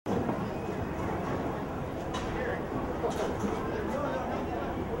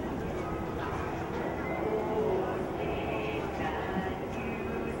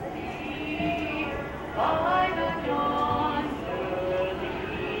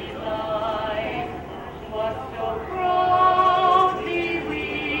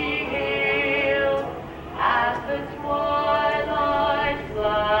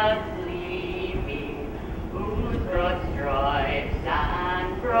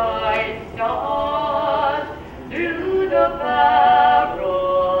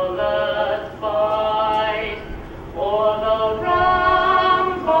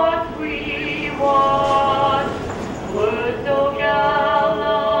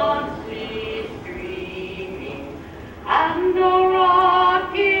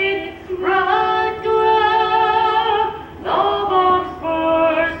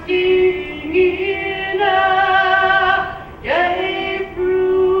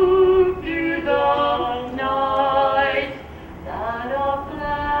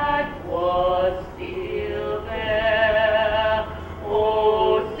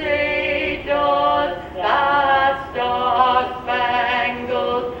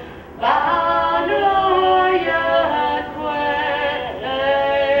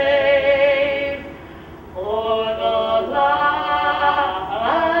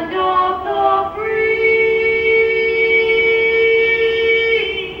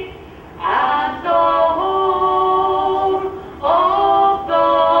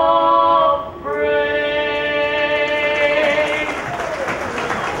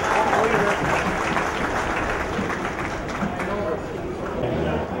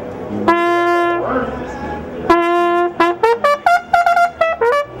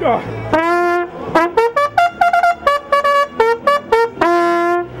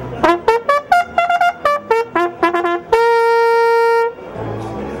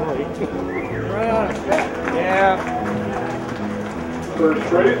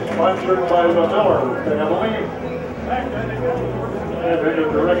First race, sponsored by the Miller family. And in the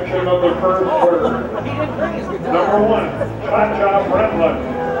direction of the first bird. Number 1, Cha-Cha BRENLIN.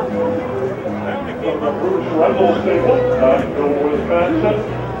 From the Bruce Rendell stable, Knoxville, Wisconsin.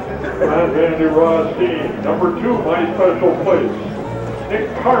 And Andy Rostyne. Number 2, My Special Place,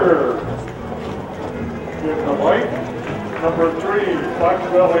 NCarter. In the white. Number 3, FOX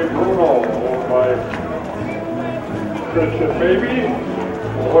VALLEYRICHROKR, owned by Christian Baby,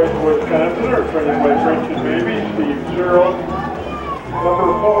 Lloyd, Wisconsin, or trained by Christian Baby, SSearle. Number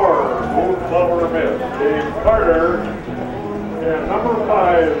 4, MOONFLOWER Miss, DCarter. And number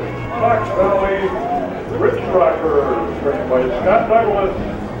 5, FOX VALLEYRICHROKR, trained by Scott Douglas,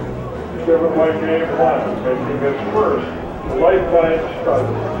 driven by GWand, making his first lifetime start.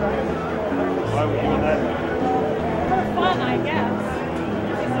 Why would you do that? For fun, I guess.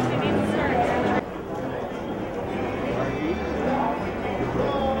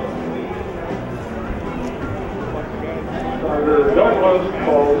 Douglas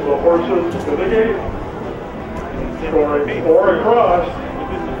calls the horses to the gate, scoring 4 across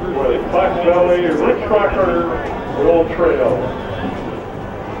with FOX VALLEYRICHROKR Will Trail.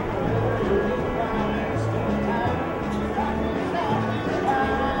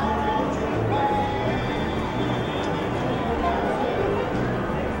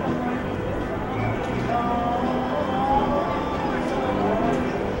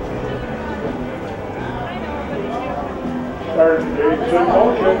 Start gates in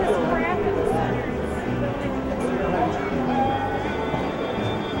motion.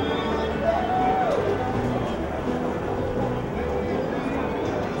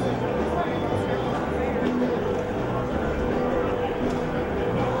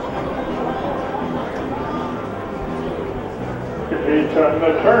 Gates on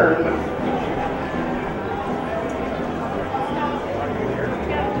the turn.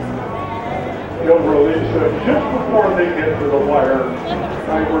 He'll release it just before they get to the wire.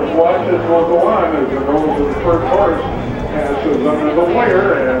 Timer's watches will go on as the nose of the first horse passes under the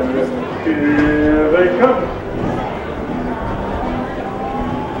wire, and here they come.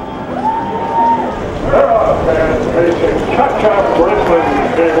 They're off and facing Cha-Cha BRENLIN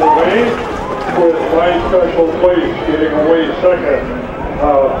came away with My Special Place getting away second.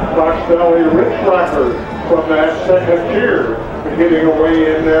 FOX VALLEYRICHROKR from that second tier, getting away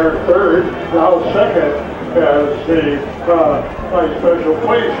in their third, now second, as the My Special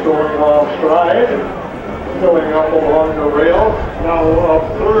Place going off stride, filling up along the rail. Now up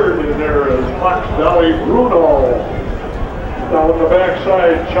third in there is FOX VALLEYRICHROKR. Down the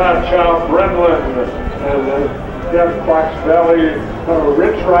backside, Cha-Cha BRENLIN, and then FOX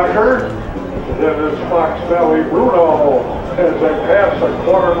VALLEYRICHROKR. Then is FOX VALLEYRICHROKR as they pass a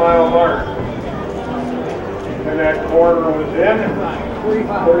quarter-mile mark. and that corner was in.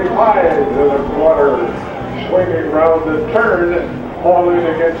 35 to the quarter, swinging round the turn, hauling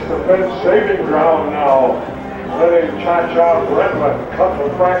against the fence, saving ground now. Letting Cha-Cha BRENLIN cut the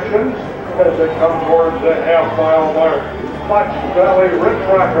fractions as they come towards the half-mile mark. FOX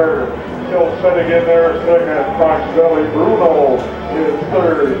VALLEYRICHROKR still sitting in there second. FOX VALLEY BRUNO is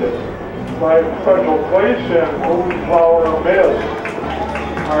third. By special place and MOONFLOWER Miss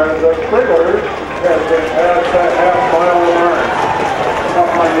are the triggers as they pass that half-mile mark.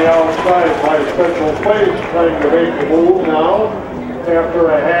 Up on the outside by special place, trying to make the move now after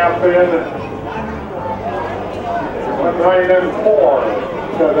a half in. 9 and 4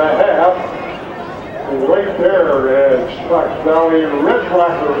 to the half. And right there is FOX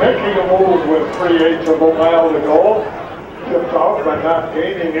VALLEYRICHROKR making a move with 3/8 of a mile to go. Tipped out but not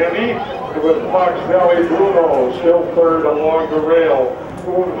gaining any. With FOX VALLEY BRUNO still third along the rail.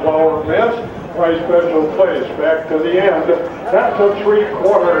 MOONFLOWER Miss by special place. Back to the end. That's a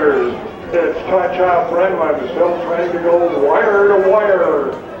 3/4. It's Cha-Cha BRENLIN still trying to go wire to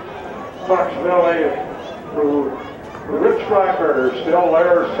wire. FOX VALLEYRICHROKR still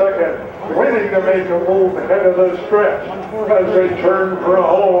there second, waiting to make a move ahead of the stretch as they turn for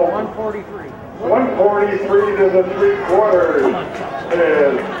home. 143 to the 3/4.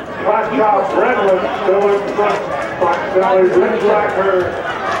 And Cha-Cha BRENLIN still in front. FOX VALLEYRICHROKR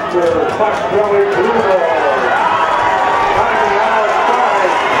to FOX VALLEY BRUNO. Coming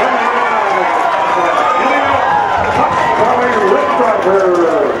outside, coming on. FOX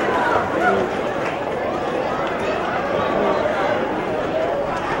VALLEYRICHROKR.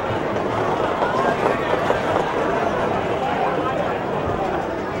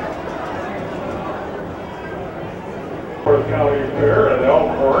 County Fair at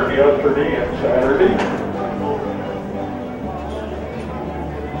Elkhorn yesterday and Saturday.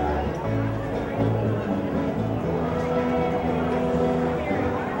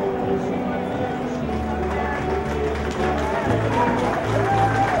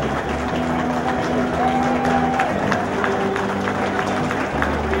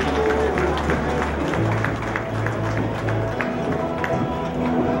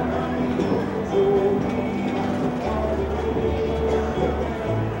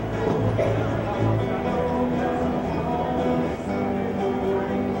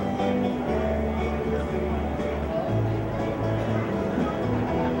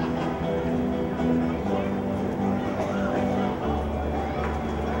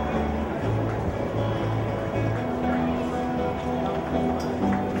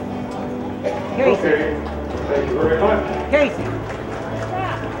 Okay, thank you very much. Casey.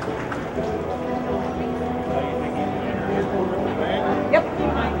 Yep.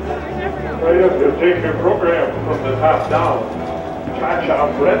 Right up to take your program from the top down. Cha-Cha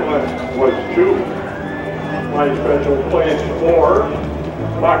BRENLIN was 2. My special place 4.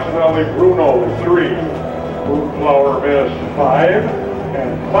 FOX VALLEY BRUNO 3. MOONFLOWER Miss 5.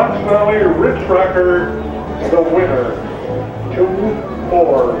 And FOX VALLEYRICHROKR the winner. 2,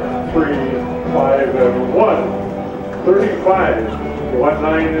 4, 3, 5 and 1, 35,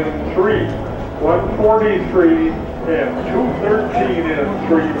 19 and 3, 143 and 213 and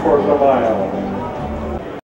 3 for the mile.